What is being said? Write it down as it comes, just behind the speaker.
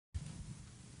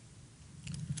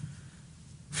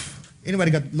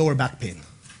Anybody got lower back pain?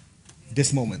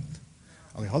 This moment.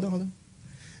 Okay, hold on.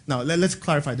 Now, let's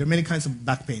clarify. There are many kinds of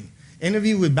back pain. Any of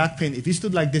you with back pain, if you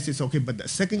stood like this, it's okay, but the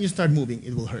second you start moving,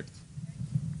 it will hurt.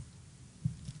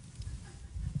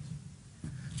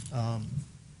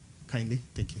 Kindly,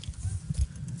 thank you.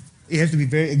 It has to be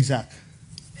very exact.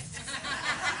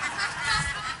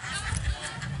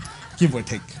 Give or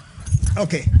take.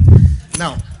 Okay,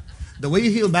 now, the way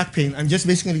you heal back pain, I'm just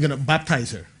basically going to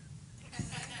baptize her.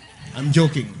 I'm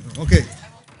joking, okay.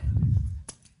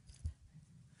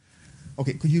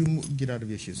 Okay, could you get out of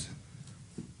your shoes?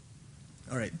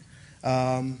 All right.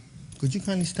 Could you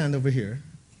kindly stand over here?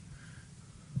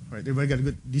 All right, everybody got a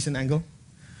good, decent angle?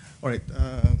 All right,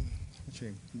 what's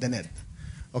your name? Danette.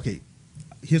 Okay,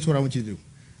 here's what I want you to do.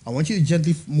 I want you to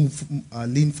gently move,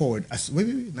 lean forward.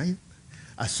 Wait, not yet.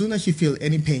 As soon as you feel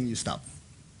any pain, you stop.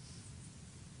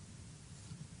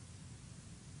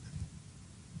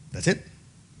 That's it?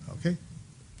 Okay.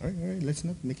 All right, let's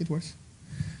not make it worse.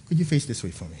 Could you face this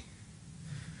way for me?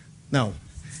 Now,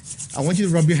 I want you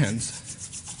to rub your hands.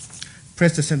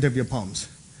 Press the center of your palms.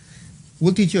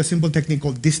 We'll teach you a simple technique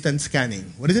called distance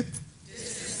scanning. What is it?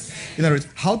 In other words,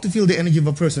 how to feel the energy of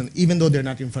a person even though they're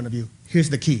not in front of you. Here's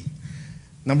the key.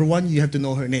 Number one, you have to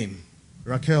know her name.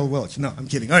 Raquel Welch. No, I'm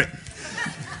kidding. All right.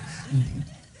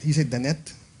 He said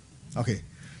Danette. Okay.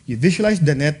 You visualize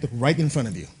Danette right in front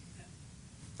of you.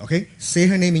 Okay? Say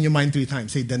her name in your mind 3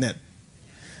 times. Say Danette.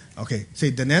 Okay.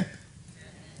 Say Danette.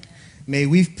 May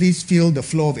we please feel the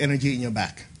flow of energy in your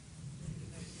back.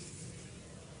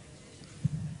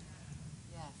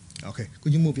 Okay.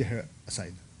 Could you move your hair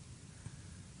aside?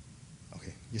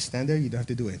 Okay. Just stand there. You don't have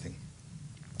to do anything.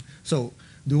 So,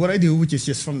 do what I do, which is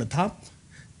just from the top,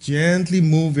 gently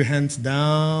move your hands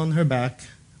down her back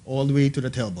all the way to the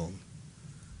tailbone.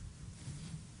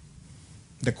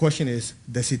 The question is,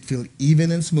 does it feel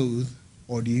even and smooth,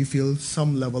 or do you feel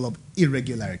some level of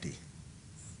irregularity?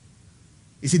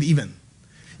 Is it even?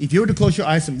 If you were to close your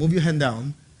eyes and move your hand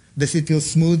down, does it feel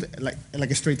smooth,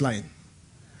 like a straight line?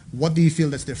 What do you feel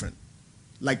that's different?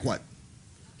 Like what?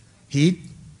 Heat?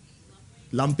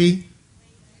 Lumpy?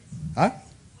 Huh?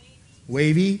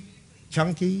 Wavy?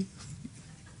 Chunky?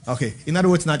 Okay, in other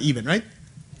words, not even, right?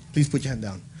 Please put your hand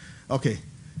down. Okay,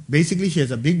 basically she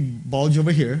has a big bulge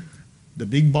over here, the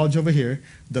big bulge over here,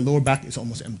 the lower back is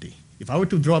almost empty. If I were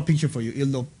to draw a picture for you, it'll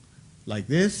look like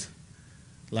this,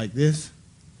 like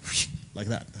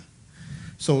that.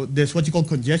 So there's what you call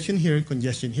congestion here,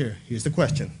 congestion here. Here's the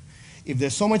question. If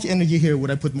there's so much energy here,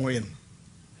 would I put more in?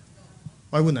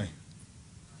 Why wouldn't I?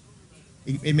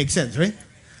 It makes sense, right?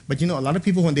 But you know, a lot of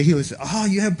people when they heal, they say,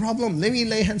 you have a problem, let me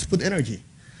lay hands, put energy.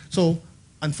 So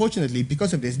unfortunately,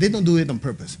 because of this, they don't do it on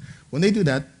purpose. When they do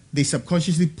that, they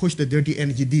subconsciously push the dirty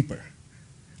energy deeper.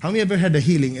 How many ever had a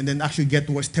healing and then actually get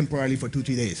worse temporarily for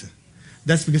 2-3 days?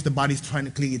 That's because the body's trying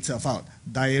to clean itself out.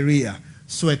 Diarrhea,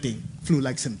 sweating,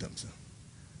 flu-like symptoms.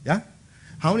 Yeah?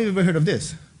 How many have ever heard of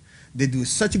this? They do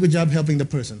such a good job helping the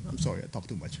person. I'm sorry, I talk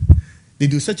too much. They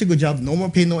do such a good job, no more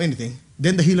pain, no anything.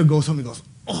 Then the healer goes home and goes,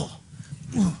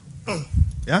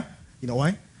 yeah? You know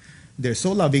why? They're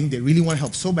so loving, they really want to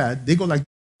help so bad, they go like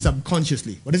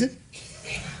subconsciously. What is it?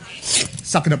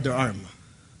 Suck it up their arm.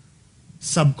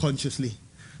 Subconsciously.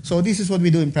 So this is what we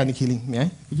do in pranic healing. May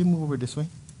I? Could you move over this way?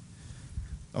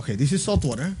 Okay, this is salt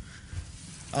water.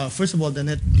 First of all,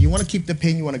 Danette, do you want to keep the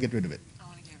pain? You want to get rid of it? I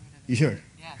want to get rid of it. You sure?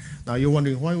 Yes. Now you're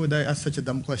wondering, why would I ask such a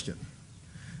dumb question?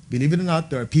 Believe it or not,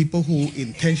 there are people who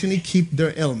intentionally keep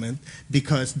their ailment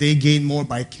because they gain more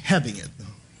by having it.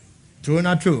 True or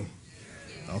not true?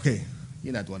 Okay,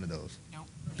 you're not one of those. Nope.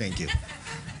 Thank you.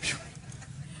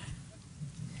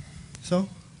 So,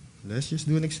 let's just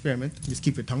do an experiment. Just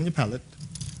keep your tongue in your palate.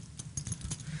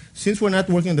 Since we're not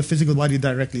working on the physical body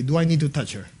directly, do I need to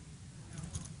touch her?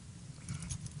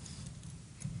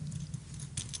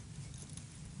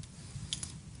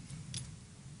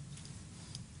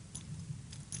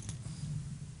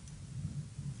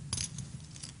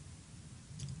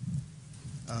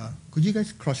 Could you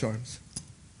guys cross your arms?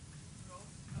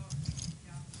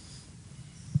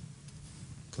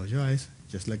 Close your eyes.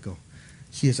 Just let go.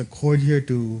 She has a cord here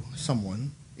to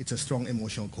someone. It's a strong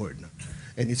emotional cord.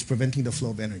 And it's preventing the flow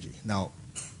of energy. Now,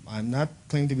 I'm not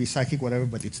claiming to be psychic, whatever,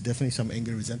 but it's definitely some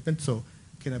anger, resentment. So,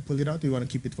 can I pull it out? Or do you want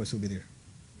to keep it for a souvenir?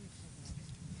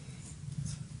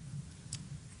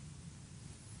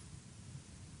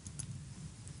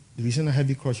 The reason I have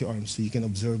you cross your arms so you can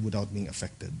observe without being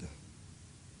affected.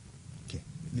 Okay,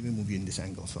 let me move you in this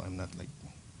angle so I'm not like...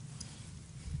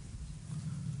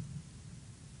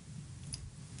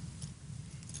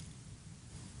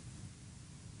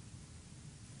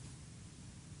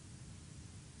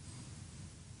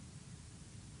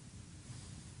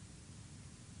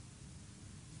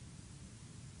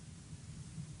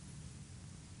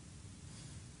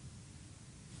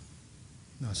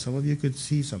 Some of you could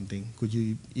see something. Could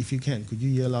you, if you can, could you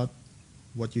yell out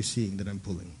what you're seeing that I'm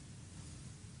pulling?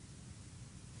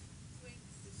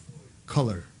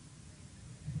 Color.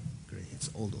 Great. It's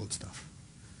old stuff.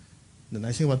 The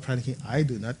nice thing about panicking, I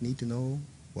do not need to know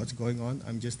what's going on.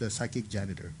 I'm just the psychic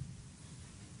janitor.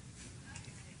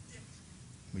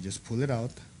 We just pull it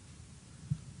out.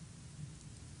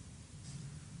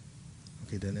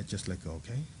 Okay, then let's just let go,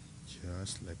 okay?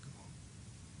 Just let go.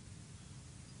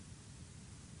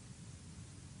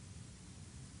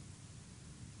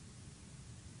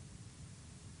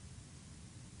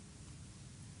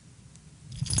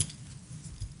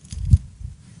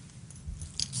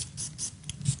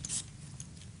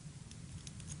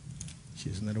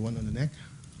 Here's another one on the neck.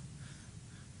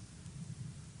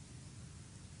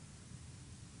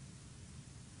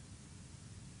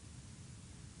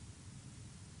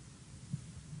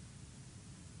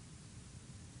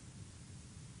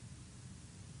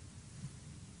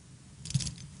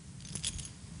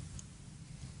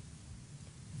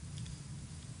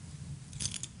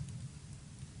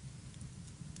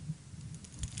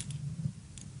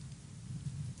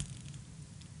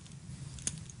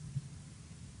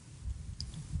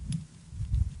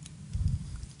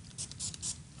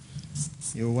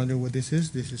 You were wondering what this is?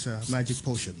 This is a magic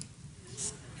potion.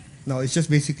 No, it's just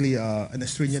basically an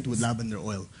astringent with lavender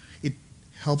oil. It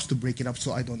helps to break it up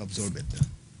so I don't absorb it.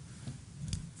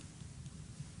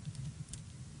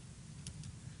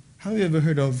 Have you ever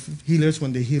heard of healers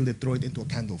when they heal, they throw it into a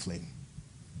candle flame?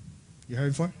 You heard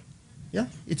it before? Yeah,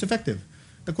 it's effective.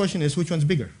 The question is, which one's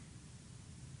bigger?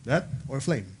 That or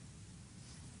flame?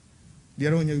 The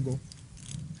other one you go.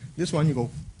 This one you go,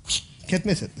 can't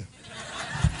miss it.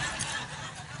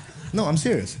 No, I'm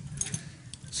serious.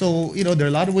 So, you know, there are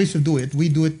a lot of ways to do it. We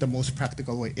do it the most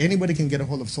practical way. Anybody can get a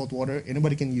hold of salt water.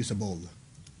 Anybody can use a bowl.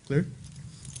 Clear?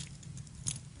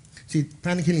 See,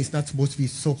 pranic healing is not supposed to be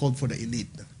so-called for the elite.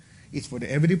 It's for the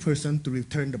everyday person to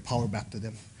return the power back to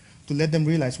them, to let them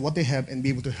realize what they have and be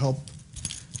able to help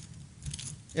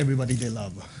everybody they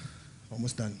love.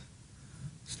 Almost done.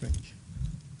 Strange.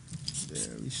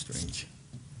 Very strange.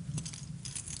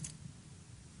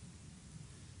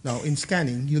 Now, in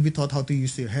scanning, you'll be taught how to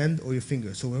use your hand or your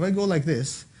finger. So when I go like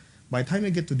this, by the time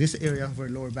I get to this area of our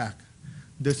lower back,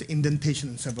 there's an indentation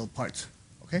in several parts.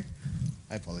 Okay?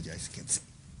 I apologize, can't see.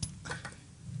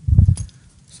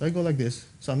 So I go like this.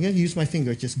 So I'm going to use my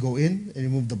finger, just go in and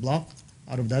remove the block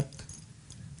out of that,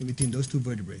 in between those two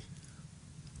vertebrae.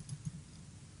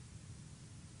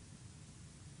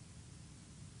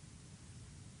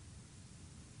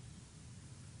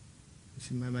 Is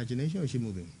it my imagination or is she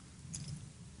moving?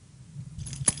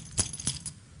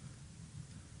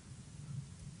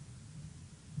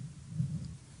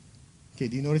 Okay,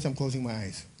 do you notice I'm closing my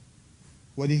eyes?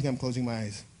 Why do you think I'm closing my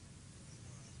eyes?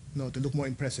 No, to look more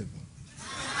impressive.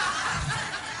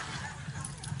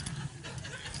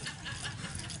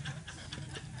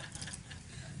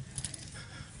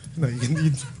 No, you can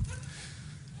eat.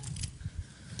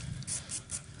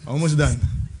 Almost done.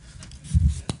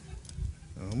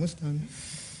 Almost done.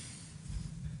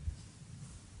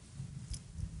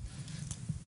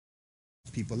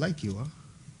 People like you, huh?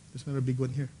 There's another big one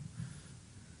here.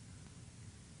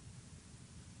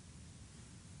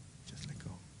 Just let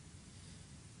go.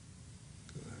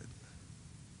 Good.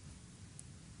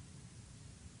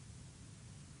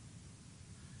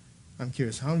 I'm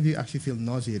curious, how many of you actually feel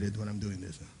nauseated when I'm doing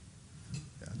this?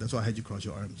 Yeah, that's why I had you cross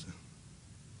your arms.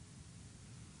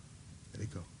 Let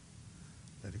it go.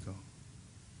 Let it go.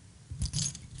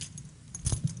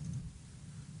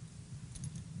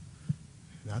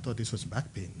 I thought this was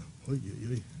back pain. Oy,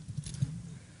 oy, oy.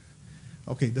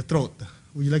 Okay, the throat.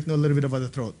 Would you like to know a little bit about the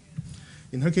throat?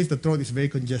 In her case, the throat is very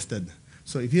congested.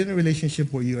 So if you're in a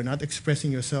relationship where you are not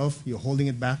expressing yourself, you're holding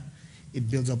it back,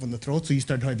 it builds up on the throat, so you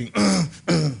start having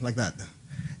like that.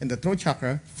 And the throat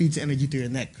chakra feeds energy to your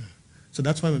neck. So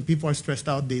that's why when people are stressed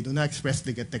out, they do not express,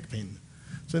 they get neck pain.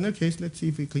 So in her case, let's see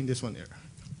if we clean this one here.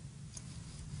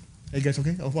 Are you guys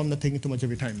okay? I hope I'm not taking too much of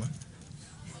your time. Huh?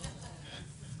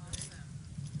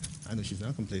 I know she's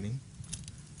not complaining.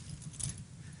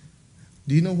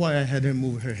 Do you know why I had her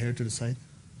move her hair to the side?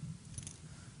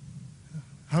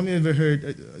 How many of you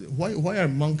heard, why are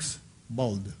monks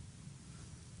bald?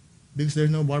 Because there's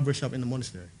no barber shop in the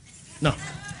monastery. No.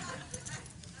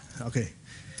 Okay.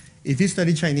 If you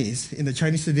study Chinese, in the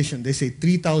Chinese tradition, they say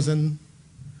 3,000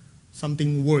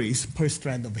 something worries per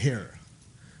strand of hair.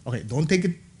 Okay, don't take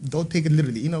it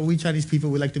literally. You know, we Chinese people,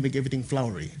 we like to make everything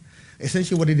flowery.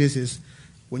 Essentially what it is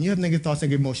when you have negative thoughts,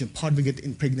 negative emotion, part of it get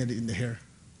impregnated in the hair.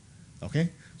 Okay?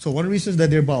 So one of the reasons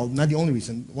that they're bald, not the only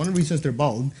reason, one of the reasons they're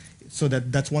bald, so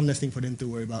that's one less thing for them to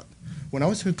worry about. When I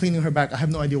was cleaning her back, I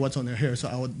have no idea what's on her hair, so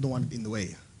I don't want it in the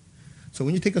way. So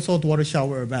when you take a salt water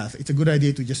shower or bath, it's a good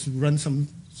idea to just run some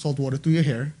salt water through your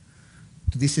hair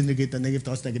to disintegrate the negative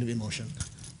thoughts, negative emotion.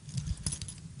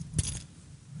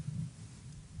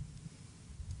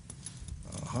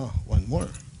 One more.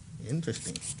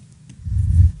 Interesting.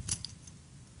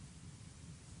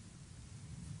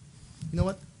 You know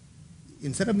what?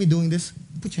 Instead of me doing this,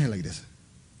 put your hand like this.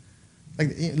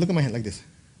 Look at my hand like this.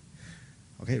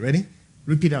 Okay, ready?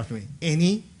 Repeat after me.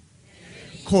 Any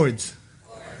cords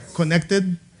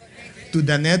connected to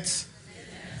the net's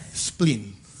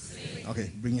spleen. Okay,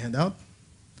 bring your hand out.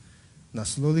 Now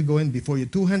slowly go in. Before your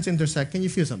two hands intersect, can you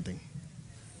feel something?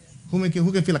 Who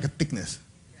can feel like a thickness?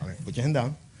 Okay, put your hand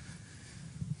down.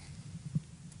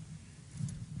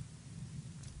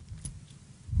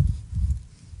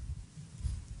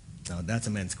 Now that's a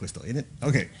man's crystal, isn't it?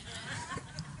 Okay.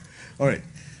 All right.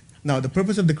 Now the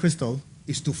purpose of the crystal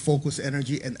is to focus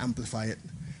energy and amplify it.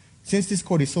 Since this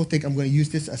cord is so thick, I'm going to use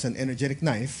this as an energetic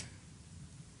knife.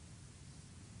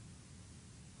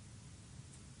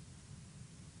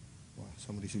 Wow,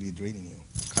 somebody's really draining you.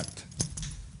 Cut.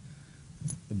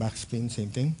 The back spleen, same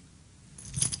thing.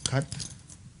 Cut.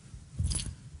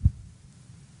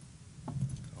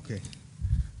 Okay.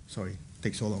 Sorry,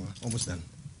 takes so long. Almost done.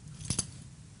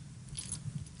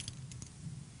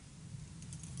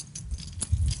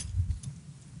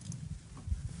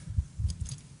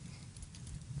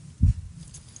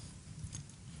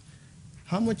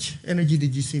 How much energy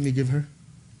did you see me give her?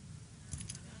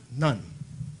 None.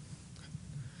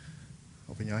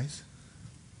 Open your eyes.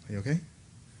 Are you okay?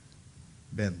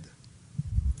 Bend.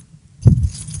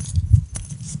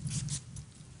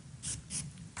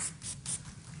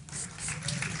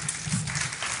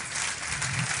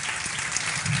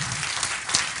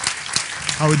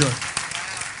 How we doing?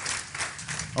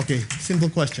 Okay, simple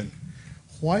question.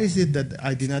 Why is it that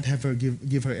I did not have her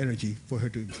give her energy for her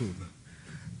to improve?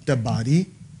 The body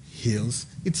heals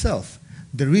itself.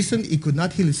 The reason it could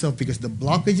not heal itself because the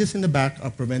blockages in the back are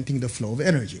preventing the flow of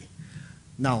energy.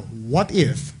 Now, what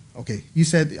if, okay, you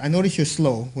said, I notice you're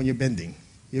slow when you're bending.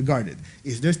 You're guarded.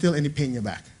 Is there still any pain in your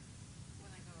back?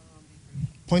 When I go a little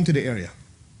deeper. Point to the area.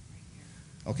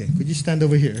 Right Okay, could you stand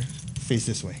over here, face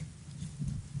this way?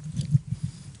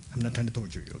 I'm not trying to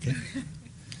torture you, okay?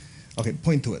 Okay,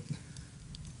 point to it.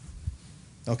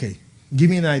 Okay, give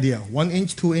me an idea. 1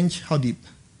 inch, 2 inch, how deep?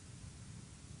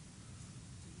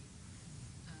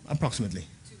 Approximately.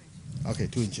 2 inches. Okay,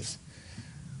 2 inches.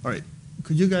 All right,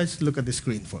 could you guys look at the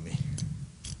screen for me?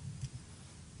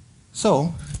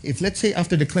 So, if let's say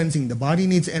after the cleansing, the body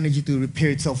needs energy to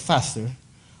repair itself faster,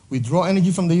 we draw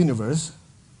energy from the universe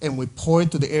and we pour it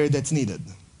to the area that's needed.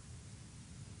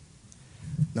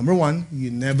 Number one, you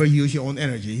never use your own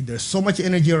energy. There's so much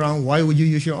energy around, why would you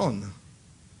use your own?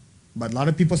 But a lot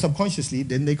of people subconsciously,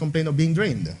 then they complain of being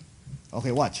drained.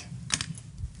 Okay, watch.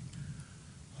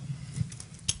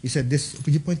 You said this,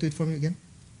 could you point to it for me again?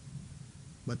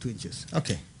 About 2 inches.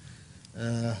 Okay.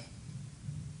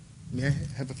 May I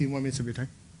have a few more minutes of your time?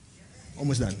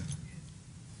 Almost done.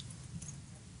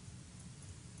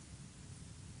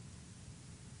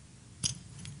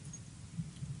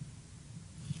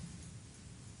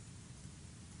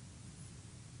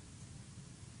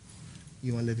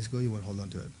 You want to let this go? You want to hold on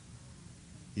to it?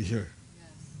 You sure? Yes.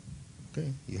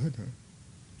 Okay, you heard her.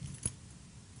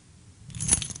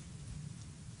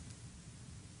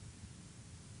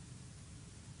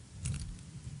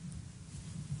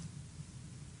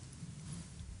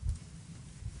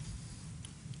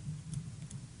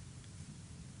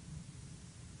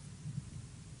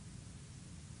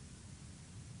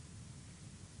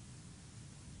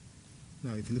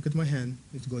 Now, if you look at my hand,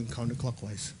 it's going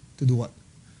counterclockwise. To do what?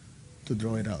 To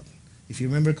draw it out. If you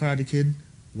remember Karate Kid,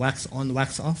 wax on,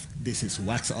 wax off, this is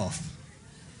wax off.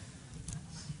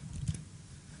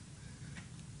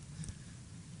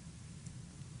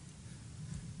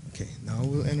 Okay, now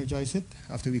we'll energize it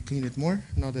after we clean it more,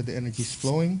 now that the energy is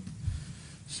flowing.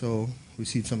 So,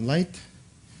 receive some light,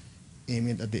 aim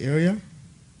it at the area,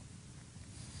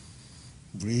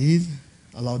 breathe,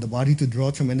 allow the body to draw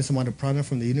a tremendous amount of prana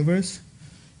from the universe,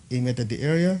 aim it at the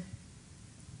area.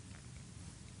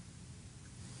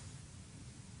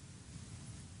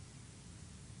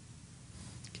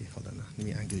 Okay, hold on. Let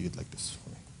me angle you like this for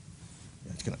me.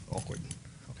 Yeah, it's kind of awkward.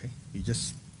 Okay, you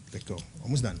just let go.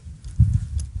 Almost done.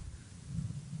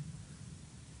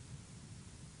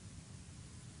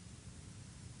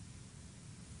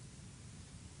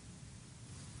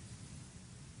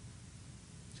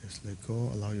 Just let go.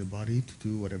 Allow your body to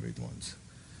do whatever it wants.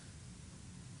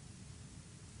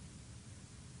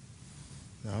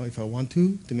 Now, if I want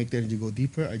to make the energy go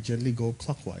deeper, I gently go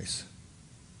clockwise.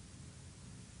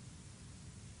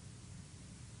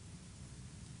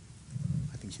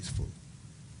 I think she's full.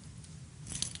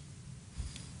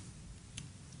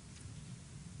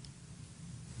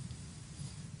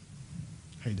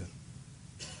 How you doing?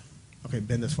 Okay,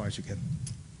 bend as far as you can.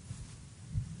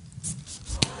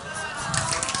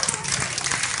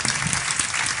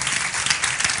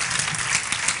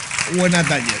 We're not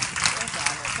done yet.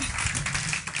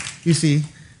 You see,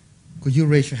 could you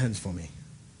raise your hands for me?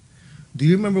 Do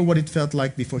you remember what it felt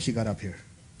like before she got up here?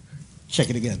 Check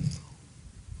it again. Am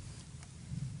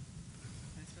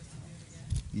I supposed to do it again?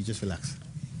 You just relax.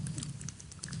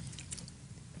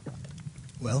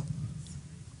 Well,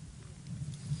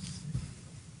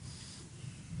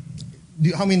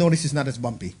 how many notice it's not as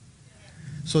bumpy?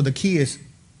 So the key is,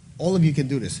 all of you can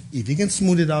do this. If you can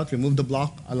smooth it out, remove the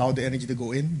block, allow the energy to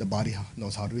go in, the body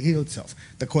knows how to heal itself.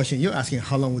 The question you're asking,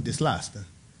 how long would this last?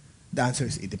 The answer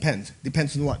is, it depends.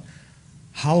 Depends on what?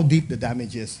 How deep the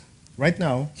damage is. Right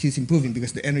now, she's improving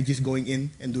because the energy is going in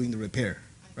and doing the repair,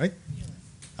 right? I can feel it.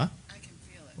 Huh? I can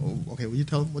feel it. Oh, okay, will you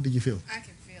tell them? What did you feel? I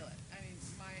can feel it. I mean,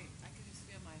 I can just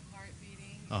feel my heart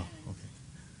beating. Oh, and okay.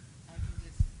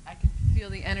 I can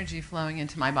feel the energy flowing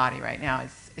into my body right now.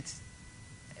 It's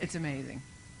amazing.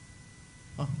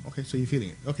 Oh, okay, so you're feeling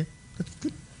it. Okay, that's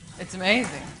good. It's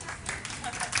amazing.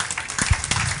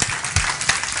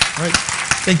 All right,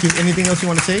 thank you. Anything else you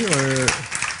want to say, or? Yeah.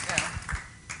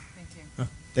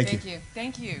 Thank you. Thank you.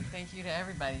 Thank you. Thank you to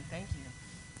everybody. Thank you.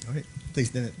 All right,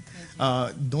 thanks, Dennett.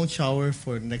 Thank you. Don't shower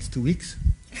for the next 2 weeks.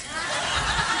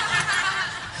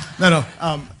 No.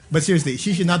 But seriously,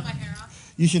 she should not. My hair off?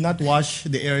 You should not wash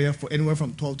the area for anywhere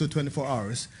from 12 to 24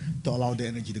 hours to allow the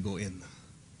energy to go in.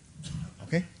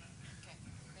 Okay?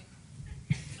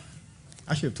 Okay.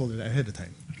 I should have told her that ahead of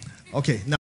time. Okay, now.